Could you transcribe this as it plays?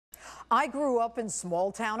I grew up in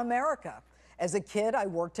small-town America. As a kid, I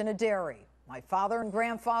worked in a dairy. My father and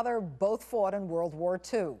grandfather both fought in World War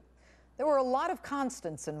II. There were a lot of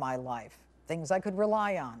constants in my life, things I could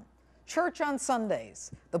rely on. Church on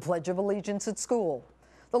Sundays, the Pledge of Allegiance at school,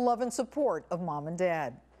 the love and support of mom and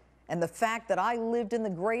dad, and the fact that I lived in the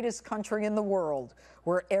greatest country in the world,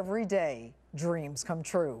 where every day dreams come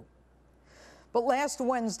true. But last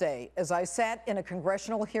Wednesday, as I sat in a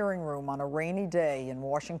congressional hearing room on a rainy day in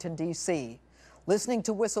Washington, D.C., listening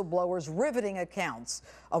to whistleblowers' riveting accounts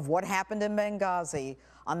of what happened in Benghazi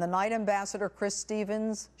on the night Ambassador Chris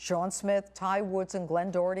Stevens, Sean Smith, Ty Woods, and Glenn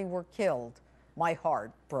Doherty were killed, my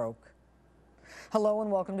heart broke. Hello and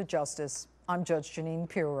welcome to Justice. I'm Judge Jeanine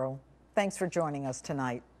Pirro. Thanks for joining us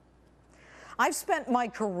tonight. I've spent my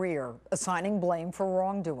career assigning blame for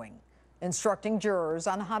wrongdoing, instructing jurors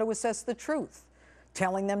on how to assess the truth,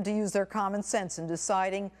 telling them to use their common sense in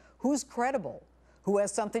deciding who's credible, who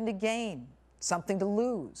has something to gain, something to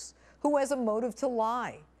lose, who has a motive to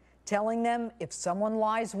lie, telling them if someone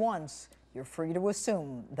lies once, you're free to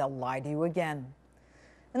assume they'll lie to you again.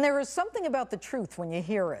 And there is something about the truth when you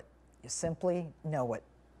hear it. You simply know it.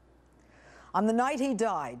 On the night he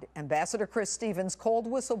died, Ambassador Chris Stevens called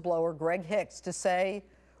whistleblower Greg Hicks to say,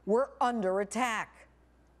 "We're under attack."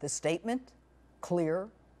 The statement, clear,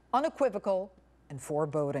 unequivocal, and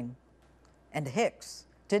foreboding. And Hicks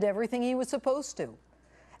did everything he was supposed to,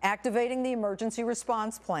 activating the emergency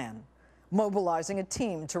response plan, mobilizing a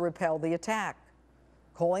team to repel the attack,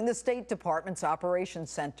 calling the State Department's Operations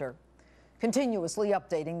Center, continuously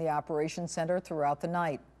updating the Operations Center throughout the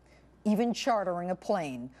night, even chartering a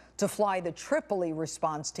plane to fly the Tripoli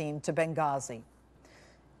response team to Benghazi.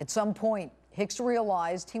 At some point, Hicks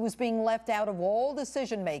realized he was being left out of all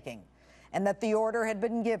decision-making and that the order had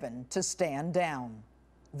been given to stand down.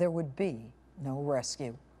 There would be no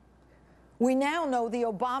rescue. We now know the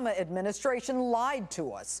Obama administration lied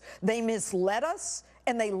to us. They misled us,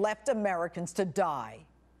 and they left Americans to die.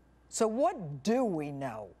 So what do we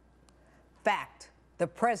know? Fact. The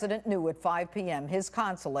president knew at 5 p.m. his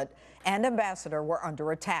consulate and ambassador were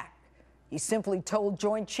under attack. He simply told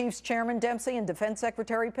Joint Chiefs Chairman Dempsey and Defense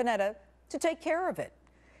Secretary Panetta to take care of it.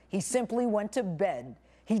 He simply went to bed.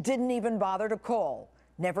 He didn't even bother to call,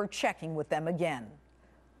 never checking with them again.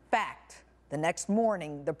 Fact. The next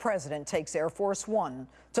morning, the president takes Air Force One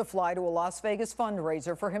to fly to a Las Vegas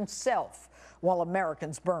fundraiser for himself while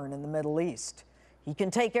Americans burn in the Middle East. He can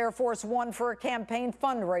take Air Force One for a campaign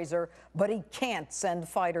fundraiser, but he can't send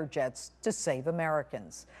fighter jets to save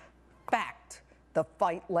Americans. Fact, the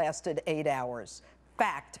fight lasted 8 hours.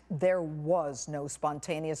 Fact, there was no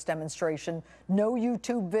spontaneous demonstration, no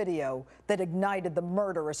YouTube video that ignited the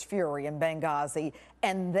murderous fury in Benghazi,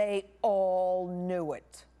 and they all knew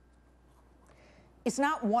it. It's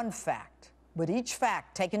not one fact, but each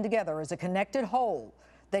fact taken together is a connected whole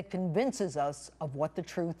that convinces us of what the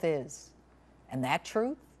truth is. And that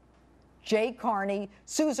truth? Jay Carney,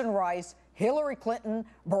 Susan Rice, Hillary Clinton,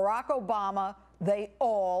 Barack Obama, they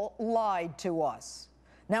all lied to us.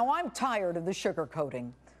 Now, I'm tired of the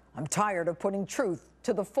sugarcoating. I'm tired of putting truth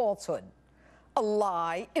to the falsehood. A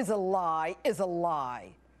lie is a lie is a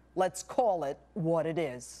lie. Let's call it what it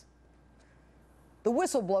is. The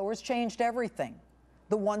whistleblowers changed everything.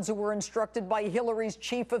 The ones who were instructed by Hillary's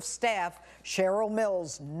chief of staff, Cheryl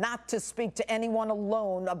Mills, not to speak to anyone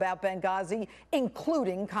alone about Benghazi,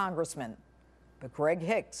 including congressmen. But Greg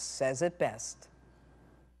Hicks says it best.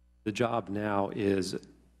 The job now is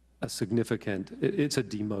a significant, it's a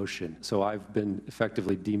demotion. So I've been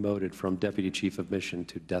effectively demoted from deputy chief of mission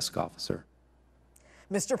to desk officer.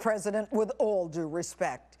 Mr. President, with all due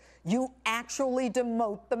respect, you actually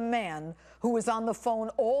demote the man who was on the phone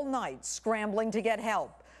all night scrambling to get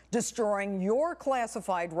help, destroying your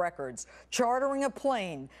classified records, chartering a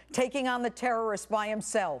plane, taking on the terrorist by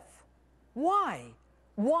himself. Why?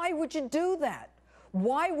 Why would you do that?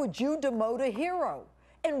 Why would you demote a hero?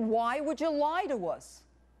 And why would you lie to us?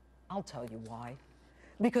 I'll tell you why.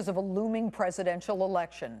 Because of a looming presidential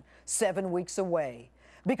election 7 weeks away.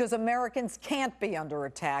 Because Americans can't be under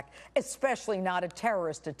attack, especially not a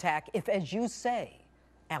terrorist attack, if, as you say,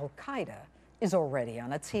 Al-Qaeda is already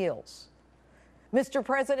on its heels. Mr.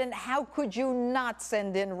 President, how could you not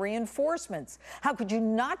send in reinforcements? How could you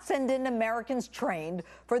not send in Americans trained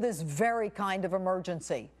for this very kind of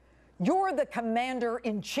emergency? You're the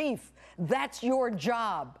commander-in-chief. That's your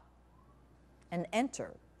job. And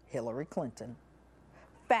enter Hillary Clinton.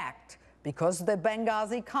 Fact. Because the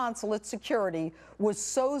Benghazi consulate security was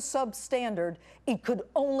so substandard, it could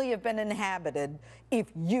only have been inhabited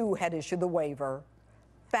if you had issued the waiver.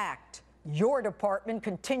 Fact, Your department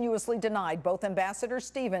continuously denied both Ambassador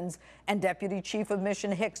Stevens and Deputy Chief of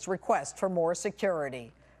Mission Hicks' request for more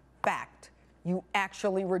security. Fact, you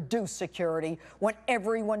actually reduced security when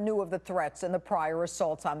everyone knew of the threats and the prior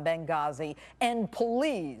assaults on Benghazi. And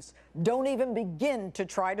please, don't even begin to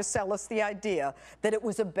try to sell us the idea that it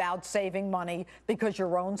was about saving money, because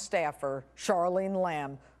your own staffer, Charlene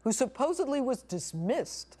Lamb, who supposedly was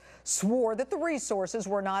dismissed, swore that the resources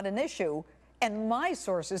were not an issue. And my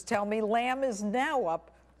sources tell me Lamb is now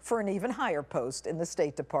up for an even higher post in the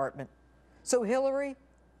State Department. So, Hillary,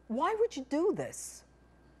 why would you do this?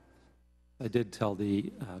 I did tell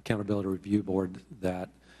the Accountability Review Board that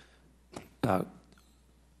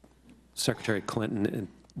Secretary Clinton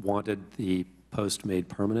wanted the post made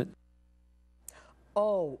permanent.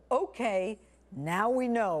 Oh, okay. Now we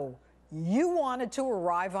know. You wanted to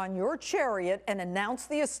arrive on your chariot and announce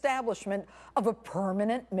the establishment of a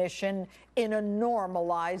permanent mission in a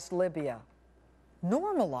normalized Libya.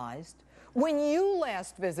 Normalized? When you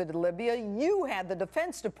last visited Libya, you had the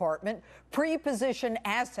Defense Department pre-position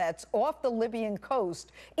assets off the Libyan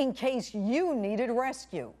coast in case you needed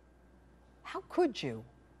rescue. How could you?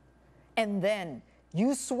 And then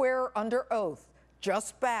you swear under oath,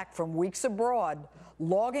 just back from weeks abroad,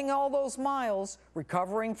 logging all those miles,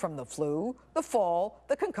 recovering from the flu, the fall,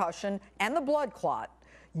 the concussion, and the blood clot.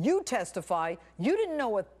 You testify you didn't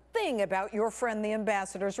know a thing about your friend the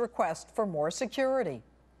ambassador's request for more security.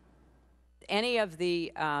 Any of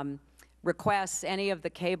the requests, any of the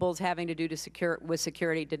cables having to do with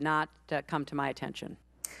security did not come to my attention.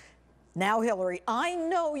 Now, Hillary, I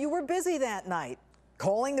know you were busy that night,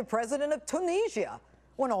 calling the president of Tunisia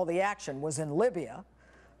when all the action was in Libya.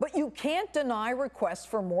 But you can't deny requests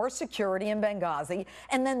for more security in Benghazi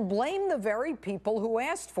and then blame the very people who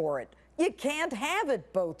asked for it. You can't have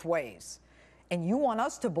it both ways. And you want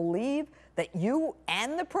us to believe that you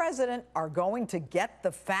and the president are going to get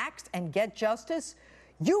the facts and get justice?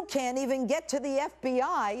 You can't even get to the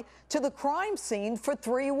FBI, to the crime scene, for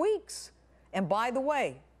 3 weeks. And by the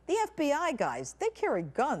way, the FBI guys, they carry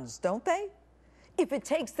guns, don't they? If it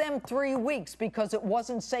takes them 3 weeks because it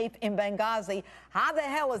wasn't safe in Benghazi, how the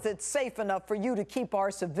hell is it safe enough for you to keep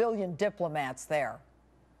our civilian diplomats there?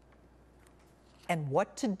 And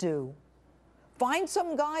what to do? Find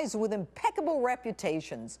some guys with impeccable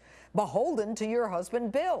reputations, beholden to your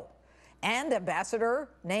husband Bill, and ambassador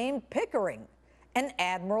named Pickering, an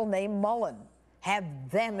admiral named Mullen. Have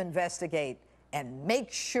them investigate and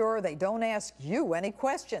make sure they don't ask you any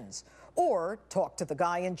questions, or talk to the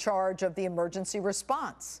guy in charge of the emergency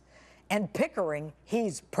response. And Pickering,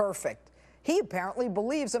 he's perfect. He apparently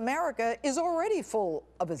believes America is already full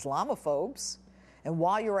of Islamophobes. And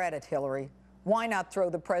while you're at it, Hillary, why not throw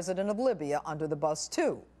the president of Libya under the bus,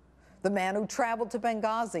 too? The man who traveled to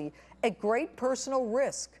Benghazi at great personal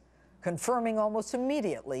risk, confirming almost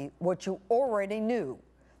immediately what you already knew,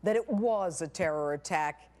 that it was a terror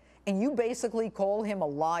attack, and you basically call him a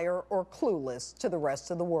liar or clueless to the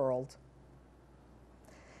rest of the world.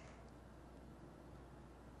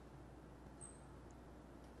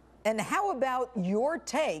 And how about your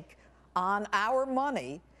take on our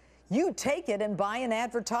money? You take it and buy an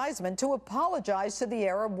advertisement to apologize to the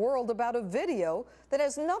Arab world about a video that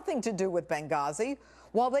has nothing to do with Benghazi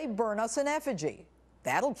while they burn us in effigy.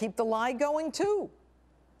 That'll keep the lie going, too.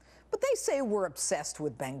 But they say we're obsessed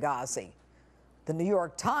with Benghazi. The New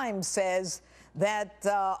York Times says that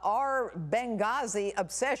our Benghazi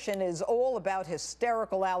obsession is all about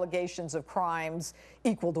hysterical allegations of crimes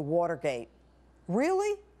equal to Watergate.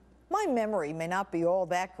 Really? My memory may not be all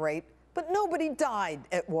that great, but nobody died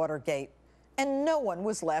at Watergate, and no one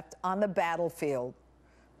was left on the battlefield.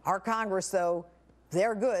 Our Congress, though,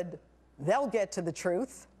 they're good. They'll get to the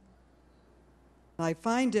truth. I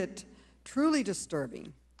find it truly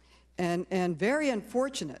disturbing and very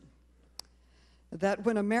unfortunate that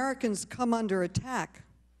when Americans come under attack,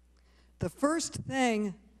 the first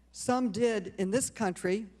thing some did in this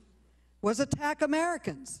country was attack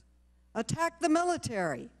Americans, attack the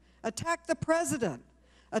military, attack the president,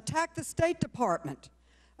 attack the State Department,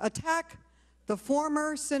 attack the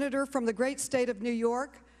former senator from the great state of New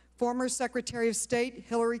York, former Secretary of State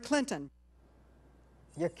Hillary Clinton.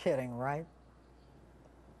 You're kidding, right?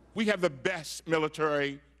 We have the best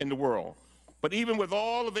military in the world. But even with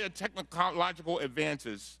all of their technological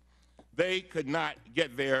advances, they could not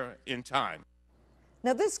get there in time.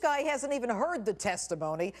 Now, this guy hasn't even heard the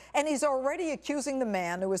testimony, and he's already accusing the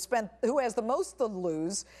man who has the most to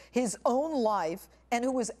lose, his own life, and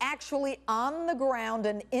who was actually on the ground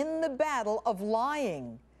and in the battle, of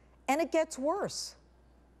lying. And it gets worse.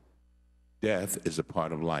 Death is a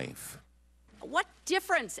part of life. What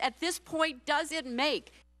difference at this point does it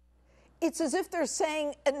make? it's as if they're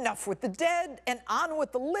saying, enough with the dead and on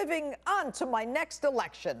with the living, on to my next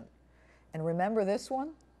election. And remember this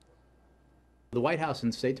one? The White House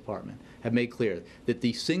and the State Department have made clear that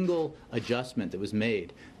the single adjustment that was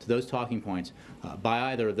made to those talking points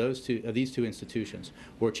by either of these two institutions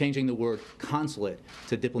were changing the word consulate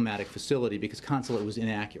to diplomatic facility because consulate was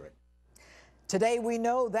inaccurate. Today we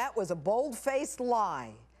know that was a bold-faced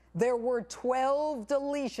lie. There were 12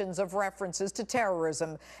 deletions of references to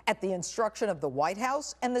terrorism at the instruction of the White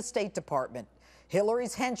House and the State Department.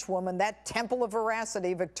 Hillary's henchwoman, that temple of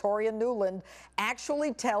veracity, Victoria Nuland,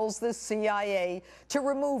 actually tells the CIA to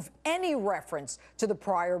remove any reference to the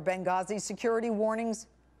prior Benghazi security warnings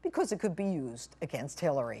because it could be used against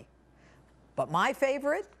Hillary. But my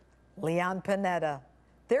favorite, Leon Panetta.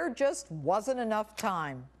 There just wasn't enough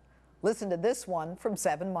time. Listen to this one from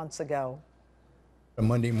 7 months ago. A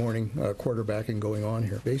Monday morning quarterbacking going on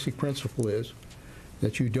here. Basic principle is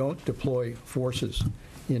that you don't deploy forces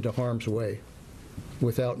into harm's way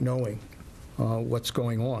without knowing what's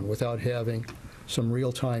going on, without having some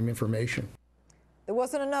real-time information. There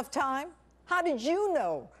wasn't enough time? How did you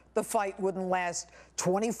know the fight wouldn't last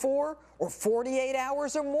 24 or 48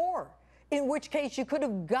 hours or more? In which case you could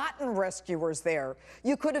have gotten rescuers there.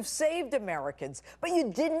 You could have saved Americans, but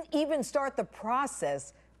you didn't even start the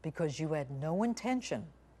process because you had no intention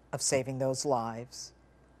of saving those lives.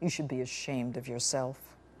 You should be ashamed of yourself.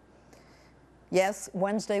 Yes,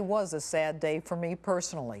 Wednesday was a sad day for me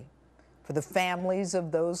personally, for the families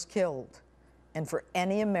of those killed, and for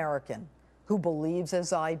any American who believes,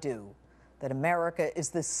 as I do, that America is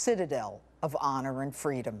the citadel of honor and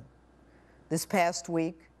freedom. This past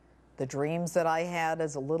week, the dreams that I had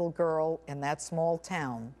as a little girl in that small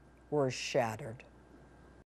town were shattered.